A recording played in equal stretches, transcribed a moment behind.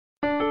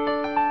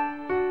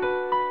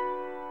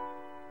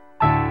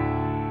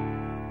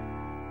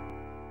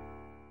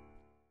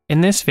In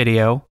this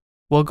video,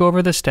 we'll go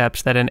over the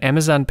steps that an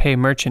Amazon Pay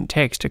merchant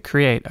takes to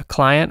create a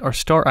client or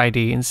store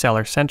ID in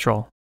Seller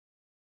Central.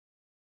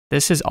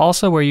 This is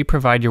also where you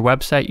provide your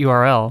website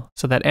URL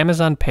so that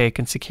Amazon Pay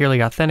can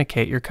securely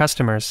authenticate your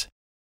customers.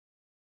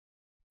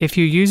 If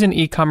you use an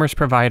e-commerce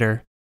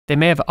provider, they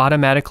may have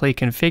automatically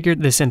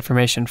configured this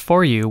information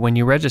for you when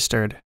you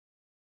registered.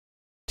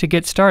 To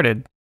get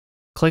started,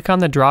 click on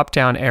the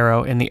drop-down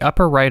arrow in the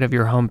upper right of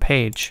your home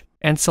page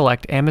and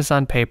select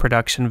Amazon Pay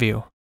Production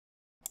View.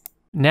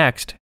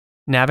 Next,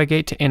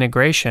 navigate to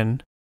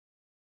Integration,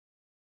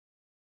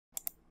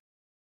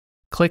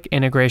 click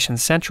Integration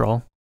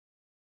Central,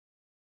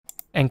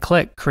 and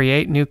click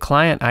Create New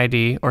Client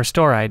ID or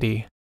Store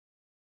ID.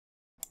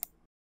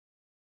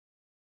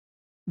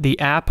 The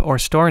app or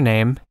store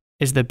name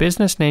is the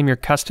business name your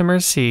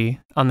customers see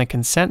on the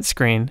consent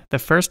screen the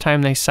first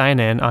time they sign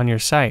in on your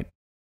site.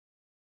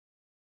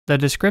 The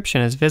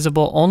description is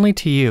visible only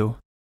to you.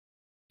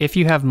 If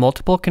you have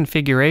multiple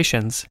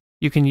configurations,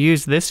 you can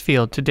use this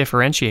field to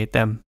differentiate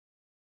them.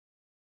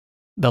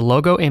 The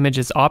logo image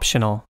is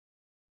optional.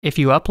 If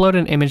you upload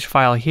an image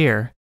file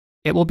here,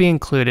 it will be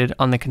included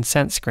on the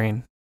consent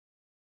screen.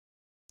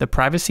 The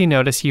privacy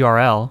notice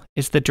URL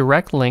is the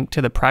direct link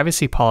to the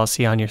privacy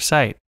policy on your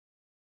site.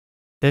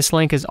 This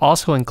link is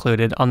also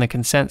included on the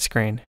consent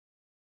screen.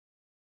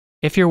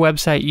 If your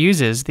website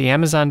uses the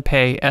Amazon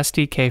Pay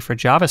SDK for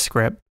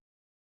JavaScript,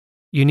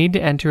 you need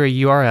to enter a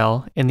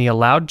URL in the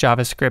Allowed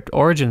JavaScript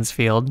Origins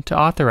field to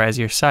authorize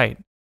your site.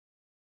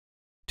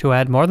 To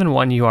add more than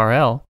one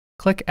URL,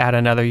 click Add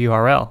Another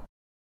URL.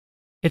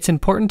 It's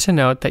important to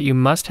note that you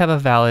must have a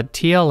valid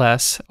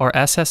TLS or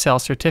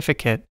SSL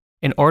certificate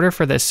in order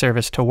for this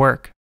service to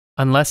work,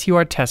 unless you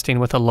are testing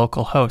with a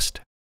local host.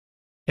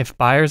 If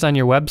buyers on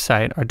your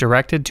website are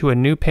directed to a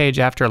new page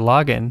after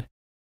login,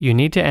 you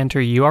need to enter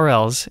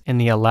URLs in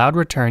the Allowed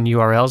Return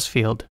URLs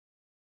field.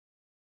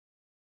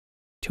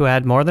 To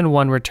add more than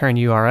one return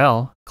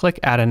URL, click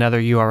Add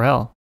Another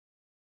URL.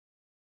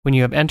 When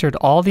you have entered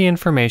all the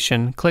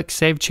information, click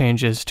Save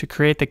Changes to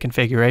create the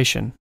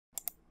configuration.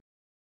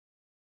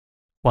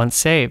 Once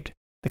saved,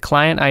 the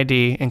client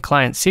ID and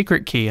client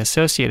secret key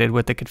associated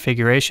with the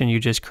configuration you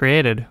just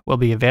created will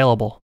be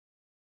available.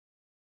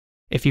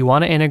 If you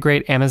want to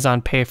integrate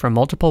Amazon Pay for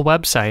multiple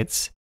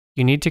websites,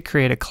 you need to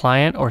create a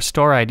client or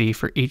store ID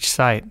for each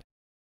site.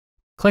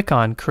 Click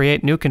on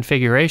Create New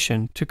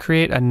Configuration to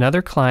create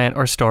another client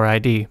or store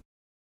ID.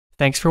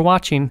 Thanks for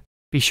watching.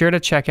 Be sure to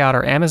check out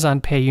our Amazon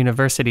Pay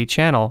University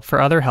channel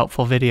for other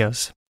helpful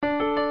videos.